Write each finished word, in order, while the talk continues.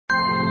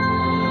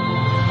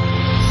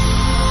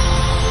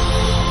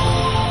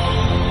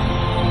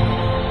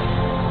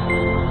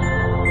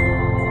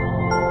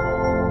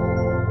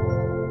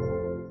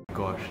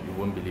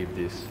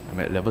this. I'm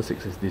at level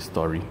 6 is this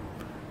story.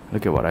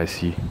 Look at what I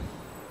see.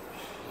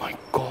 My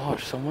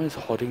gosh, someone is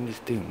hoarding these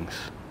things.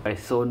 Right,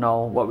 so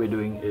now what we're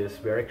doing is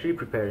we're actually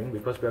preparing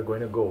because we are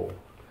going to go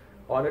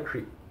on a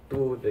trip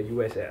to the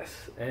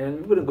USS.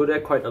 And we're going to go there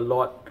quite a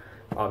lot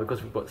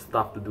because we've got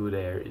stuff to do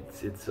there.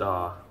 It's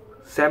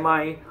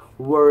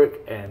semi-work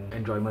and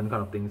enjoyment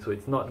kind of thing. So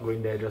it's not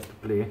going there just to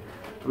play.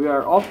 We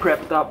are all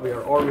prepped up, we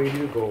are all ready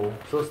to go.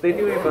 So stay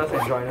tuned with us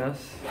and join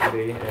us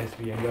today as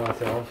we enjoy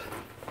ourselves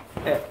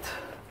at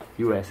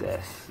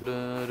USS.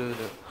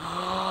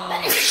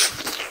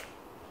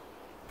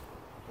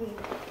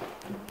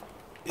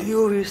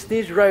 Ew, he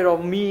sneezed right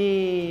on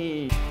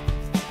me!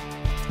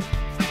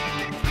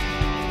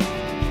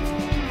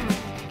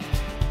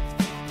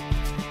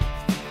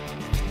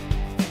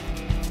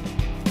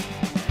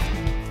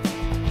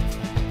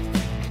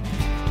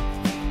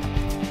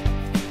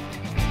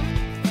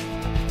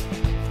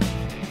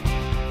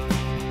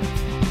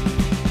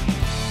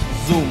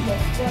 Zoom!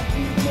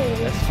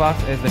 As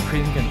fast as the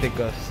crane can take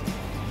us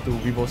to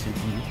Vivo City.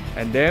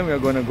 And then we're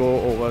gonna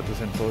go over to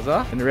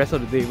Sentosa and the rest of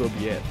the day will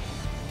be at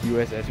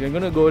USS. We're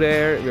gonna go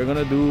there, we're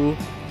gonna do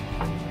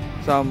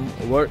some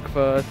work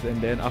first, and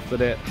then after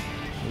that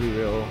we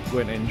will go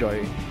and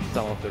enjoy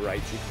some of the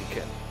rides if we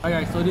can.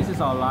 Alright guys, so this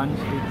is our lunch.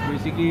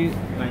 It's basically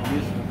like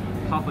this,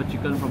 half a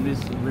chicken from this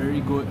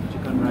very good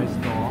chicken rice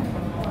store.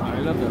 I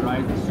love the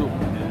rice, the soup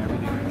and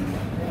everything.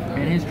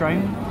 And he's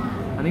trying,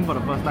 I think for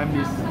the first time,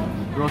 this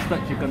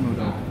roasted chicken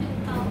noodle.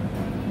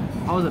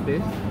 How's the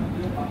taste?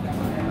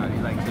 He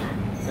likes it.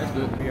 That's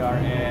good. We are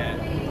at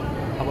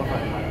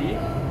Harbourfront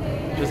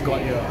MRT. Just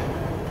got here,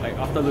 like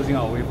after losing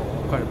our way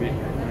for quite a bit.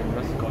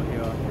 We just got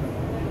here.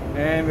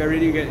 And we're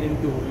ready to get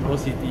into Vivo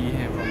City,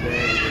 and from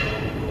there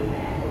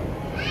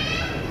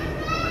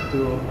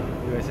to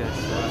USS.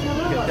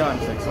 You can tell I'm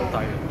like so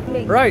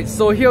tired. Right,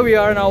 so here we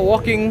are now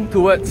walking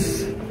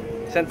towards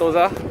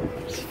Sentosa.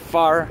 It's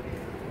far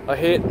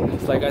ahead.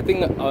 It's like I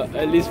think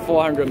at least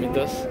 400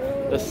 meters.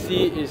 The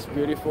sea is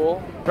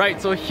beautiful.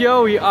 Right, so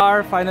here we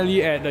are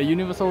finally at the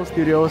Universal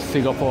Studios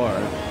Singapore.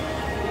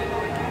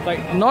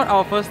 Like not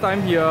our first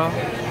time here,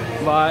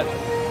 but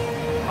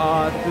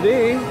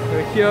today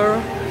we're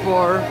here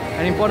for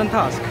an important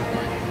task.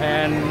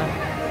 And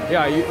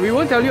yeah, we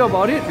won't tell you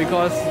about it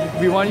because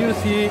we want you to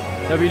see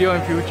the video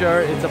in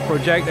future. It's a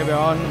project that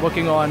we're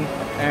working on,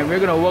 and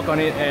we're gonna work on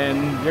it,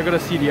 and you're gonna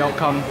see the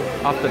outcome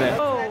after that.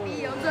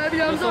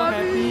 I'm so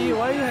happy.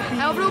 Why are you happy?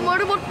 Avriel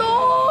Morimoto!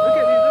 Look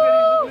at this,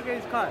 look at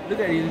his card. Look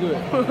at it, it's good.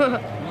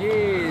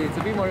 Yay, it's a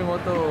bit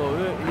Morimoto.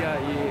 Yeah,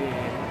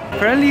 yeah.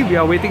 Apparently we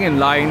are waiting in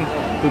line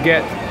to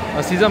get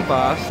a season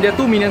pass. There are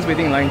 2 minions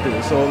waiting in line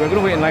too, so we're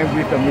gonna wait in line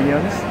with the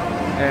minions.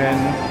 And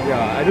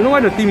yeah, I don't know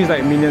why the team is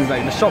like minions,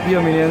 like the shop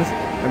here minions,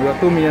 and we got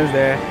 2 minions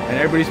there, and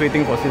everybody's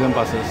waiting for season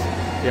passes.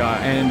 Yeah,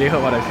 and they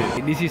heard what I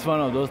said. This is one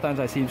of those times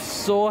I seem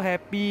so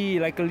happy,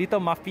 like a little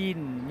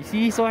muffin. You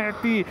see, so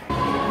happy.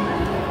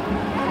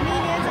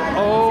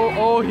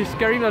 Oh, he's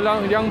carrying the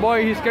young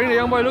boy. He's carrying the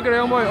young boy. Look at the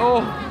young boy.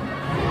 Oh.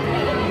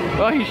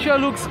 Well, he sure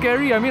looks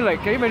scary. I mean, like,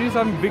 can you imagine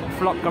some big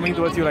flock coming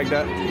towards you like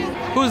that?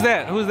 Who's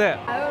that? Who's that?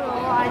 I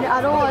don't know.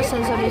 I don't watch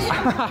Sesame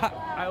Street.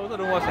 I also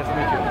don't watch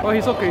Sesame Street. Oh,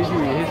 he's so crazy.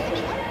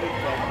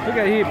 Look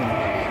at him.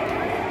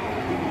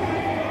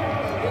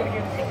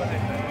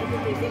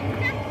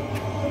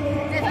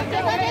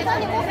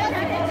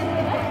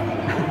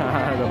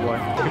 The boy.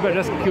 People are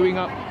just queuing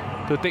up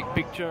to take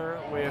picture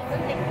with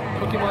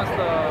Cookie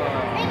Monster.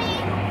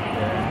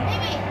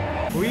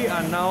 We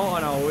are now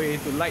on our way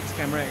to Lights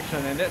Camera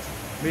Action, and that's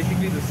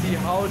basically to see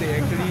how they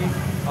actually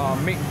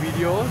make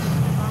videos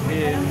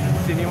in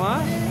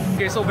cinemas.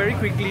 Okay, so very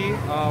quickly,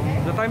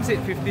 the time said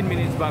 15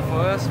 minutes, but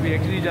for us, we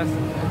actually just,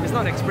 it's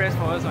not express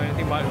for us or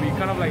anything, but we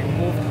kind of like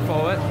moved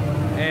forward,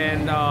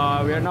 and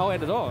we are now at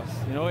the doors.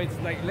 You know, it's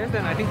like less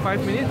than I think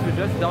 5 minutes. We're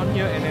just down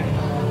here and then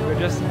we're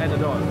just at the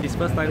door. His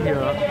first time here,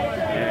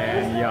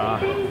 and yeah,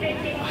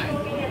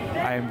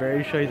 I am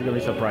very sure he's gonna be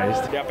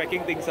surprised. They are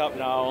packing things up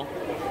now.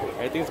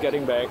 Everything's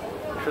getting back.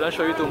 Shouldn't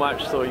show you too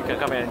much so you can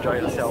come and enjoy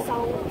yourself.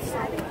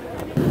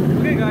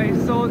 Okay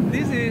guys, so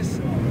this is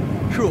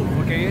truth,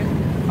 okay?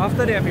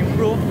 After they have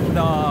improved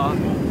the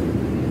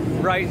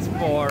rides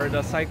for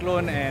the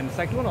Cyclone and...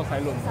 Cyclone or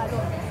Cylone?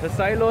 The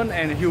Cylone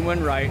and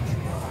human rides,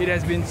 it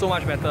has been so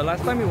much better.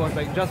 Last time it was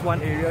like just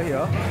one area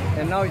here,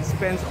 and now it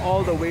spans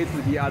all the way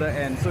to the other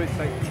end. So it's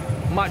like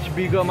much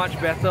bigger, much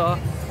better.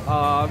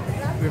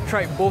 We've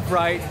tried both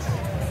rides,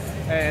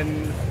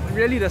 and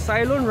really the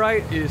Cylone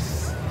ride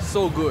is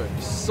so good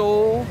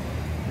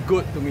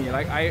to me.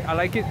 Like I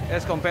like it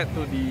as compared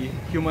to the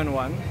human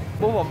one.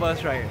 Both of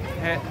us, right,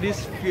 had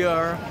this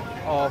fear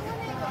of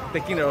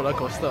taking the roller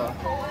coaster.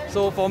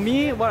 So for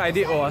me, what I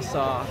did was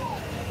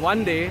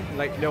one day,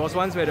 like there was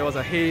once where there was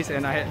a haze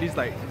and I had this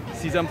like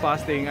season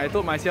pass thing. I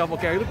told myself,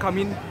 okay, I'm gonna come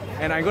in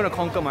and I'm gonna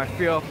conquer my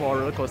fear for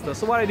roller coaster.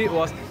 So what I did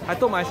was I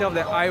told myself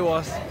that I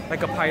was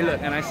like a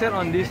pilot, and I sat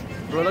on this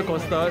roller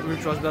coaster,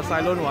 which was the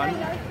Cylone one,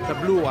 the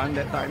blue one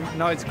that time.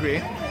 Now it's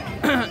grey.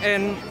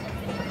 And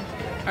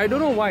I don't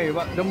know why,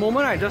 but the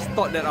moment I just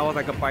thought that I was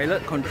like a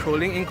pilot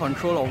in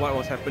control of what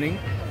was happening,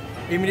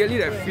 immediately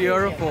that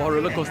fear for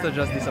roller coaster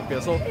just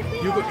disappears. So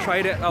you could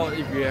try that out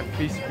if you have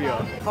this fear.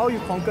 How you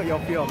conquered your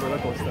fear of roller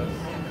coasters?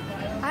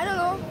 I don't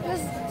know.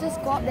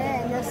 Just go up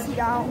there and just sit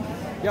down.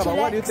 Yeah, chillax. but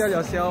what do you tell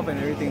yourself and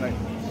everything like?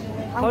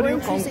 I'm How do you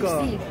going conquer?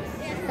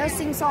 360. Just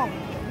sing song.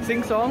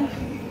 Sing songs?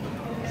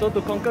 So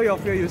to conquer your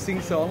fear, you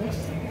sing songs?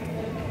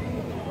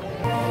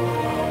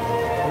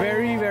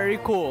 Very, very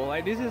cool.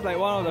 Like this is like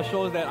one of the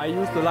shows that I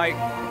used to like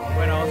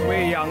when I was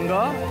way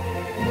younger.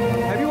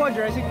 Have you watched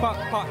Jurassic Park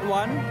Part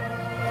 1?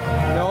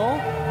 No?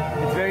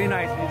 It's very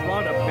nice. It's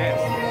one of the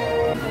best.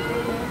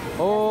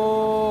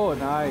 Oh,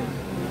 nice.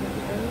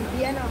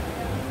 Vienna.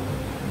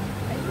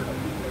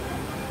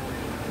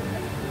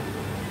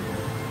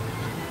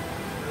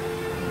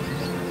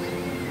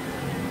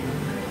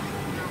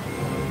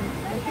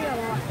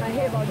 I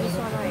hear about this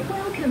one, right?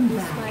 Welcome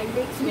back. My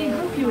legs We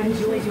hope you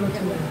enjoyed your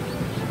tour.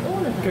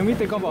 All of us Can we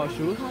take off our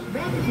shoes?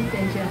 Rapid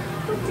Adventure.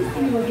 Hope to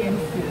see you again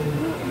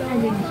soon.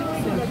 And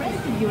enjoy the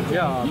rest of your day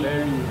Yeah, here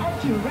very.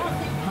 at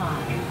Jurassic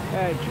Park.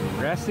 At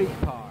Jurassic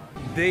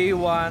Park. Day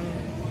 1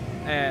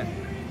 at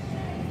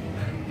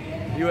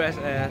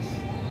USS.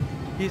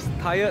 He's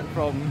tired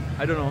from,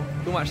 I don't know,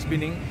 too much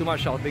spinning, too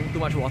much shouting, too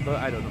much water,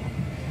 I don't know.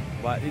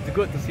 But it's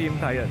good to see him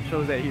tired.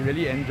 Shows that he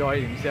really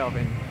enjoyed himself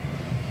and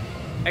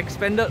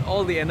expended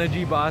all the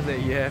energy bars that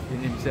he has in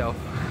himself.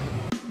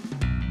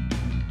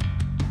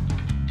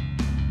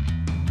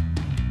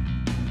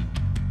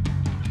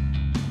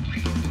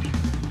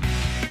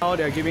 Now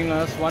they're giving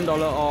us $1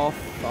 off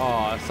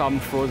some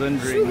frozen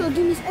drink. Sugar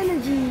gives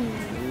energy.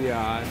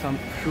 Yeah, some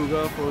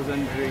sugar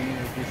frozen drink.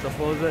 It's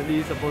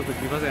supposedly supposed to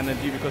give us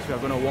energy because we are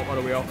going to walk all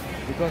the way out.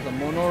 Because the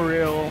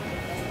monorail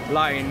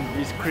line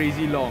is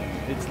crazy long.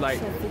 It's like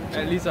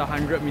at least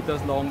 100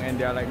 meters long and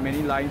there are like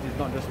many lines, it's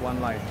not just one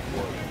line.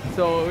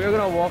 So we're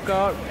gonna walk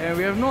out and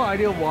we have no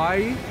idea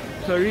why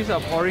tourists are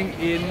pouring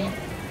in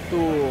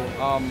to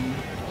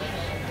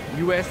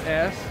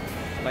USS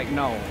like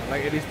now,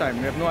 like at this time.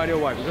 We have no idea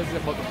why, because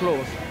it's about to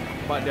close,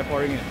 but they're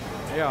pouring in.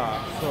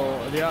 Yeah,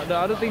 so the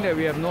other thing that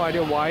we have no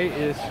idea why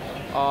is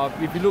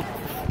if you look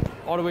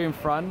all the way in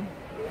front,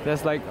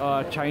 there's like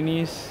a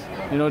Chinese,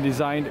 you know,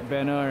 designed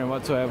banner and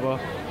whatsoever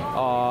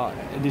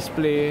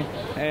display,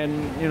 and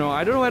you know,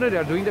 I don't know whether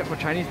they're doing that for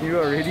Chinese New Year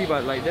already,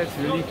 but like that's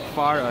really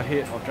far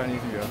ahead of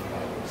Chinese New Year.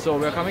 So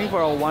we're coming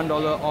for a $1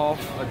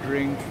 off a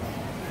drink,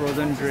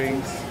 frozen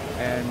drinks,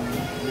 and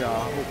yeah,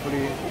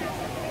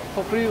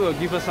 hopefully it will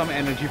give us some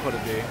energy for the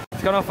day.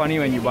 It's kind of funny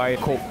when you buy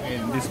Coke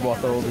in this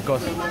bottle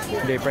because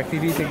they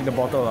practically take the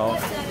bottle out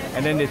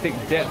and then they take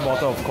that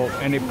bottle of Coke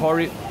and they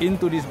pour it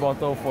into this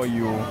bottle for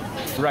you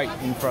right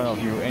in front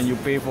of you, and you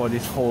pay for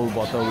this whole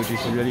bottle, which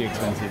is really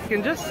expensive. You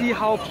can just see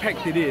how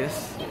packed it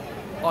is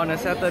on a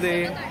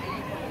Saturday.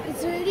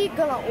 It's really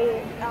gonna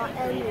end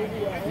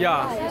already.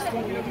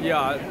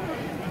 Yeah.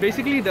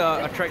 Basically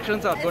the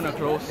attractions are gonna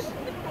close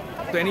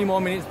 20 more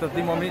minutes,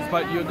 30 more minutes,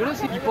 but you're gonna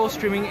see people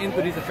streaming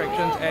into these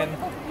attractions, and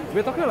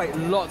we're talking like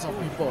lots of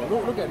people.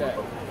 Look at that.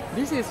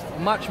 This is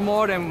much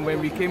more than when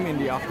we came in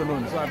the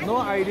afternoon. So I have no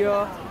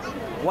idea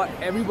what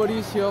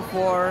everybody's here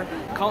for.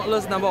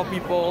 Countless number of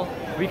people.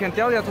 We can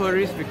tell they're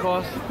tourists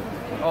because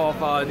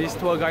of this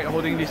tour guide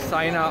holding this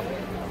sign up,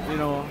 you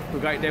know, to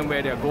guide them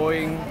where they're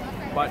going.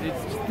 But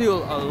it's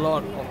still a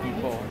lot of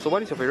people. So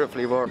what is your favorite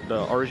flavor?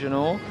 The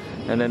original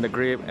and then the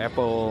grape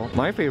apple.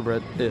 My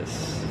favorite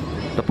is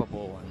the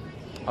purple one.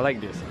 I like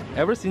this.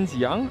 Ever since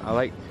young, I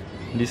like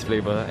this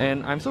flavor,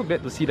 and I'm so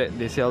glad to see that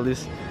they sell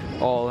this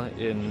all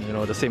in, you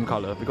know, the same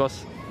color,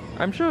 because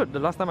I'm sure the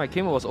last time I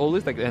came it was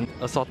always like an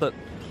assorted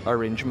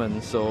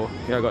arrangement. So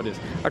yeah, I got this.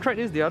 I tried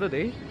this the other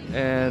day,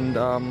 and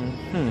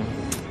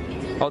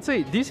I would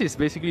say this is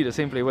basically the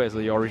same flavor as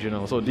the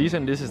original. So this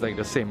and this is like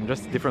the same,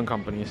 just different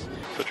companies.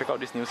 So check out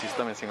this new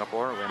system in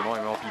Singapore where more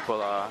and more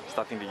people are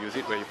starting to use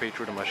it, where you pay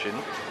through the machine.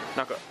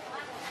 Yeah.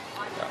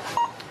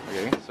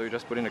 Okay, so you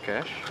just put in the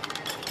cash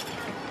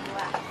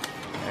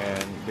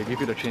and they give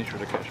you the change through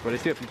the cash. But they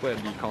still have people at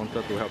the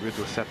counter to help you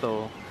to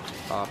settle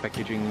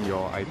packaging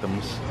your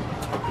items. So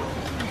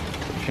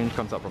the change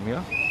comes up from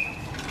here.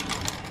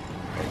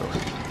 There it goes.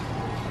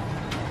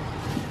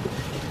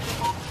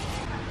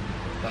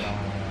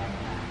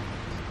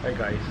 Hi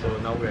guys, so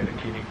now we're at the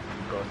clinic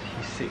because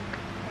he's sick.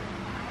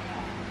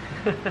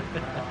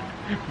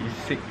 He's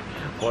sick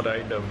for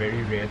the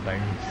very rare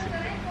time he's sick.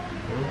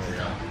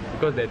 Yeah.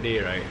 Because that day,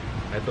 right,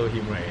 I told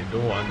him, right,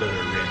 don't go under the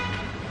rent.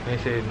 And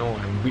he said, no,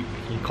 I'm weak.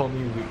 He called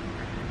me weak.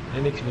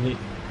 And next minute,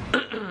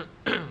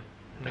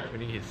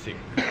 he's sick.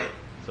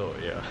 So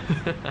yeah.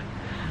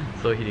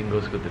 So he didn't go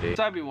to school today.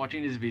 So I've been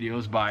watching these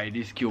videos by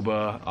this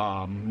Cuber,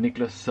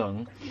 Nicholas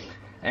Sung.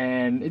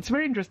 And it's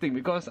very interesting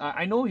because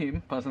I know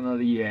him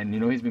personally, and you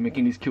know, he's been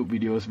making these cute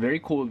videos, very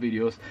cool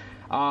videos,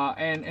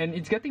 and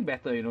it's getting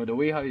better. You know, the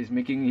way how he's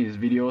making his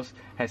videos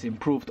has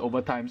improved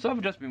over time. So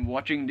I've just been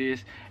watching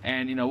this,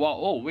 and you know, wow,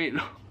 oh wait,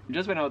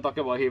 just when I was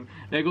talking about him,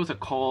 there goes a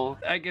call,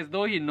 like as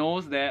though he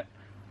knows that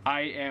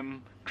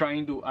I'm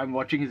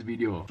watching his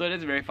video. So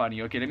that's very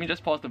funny. Okay, let me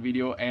just pause the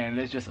video and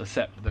let's just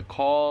accept the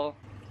call.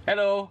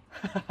 Hello.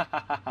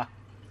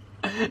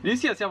 Did you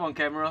see yourself on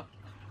camera?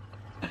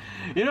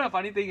 You know the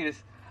funny thing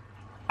is,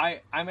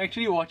 I'm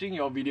actually watching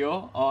your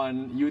video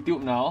on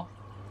YouTube now,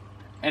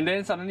 and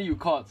then suddenly you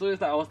called. So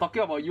it's like I was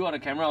talking about you on the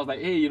camera. I was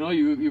like, hey, you know,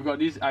 you've got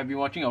this. I've been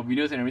watching your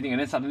videos and everything, and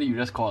then suddenly you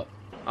just called.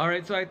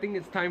 Alright, so I think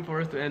it's time for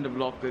us to end the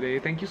vlog today.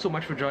 Thank you so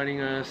much for joining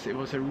us. It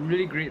was a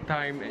really great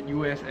time at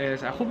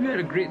USS. I hope you had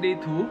a great day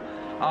too.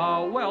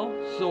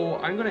 So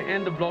I'm gonna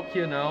end the vlog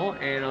here now,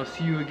 and I'll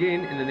see you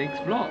again in the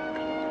next vlog.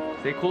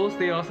 Stay cool,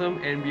 stay awesome,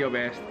 and be your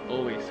best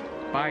always.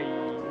 Bye!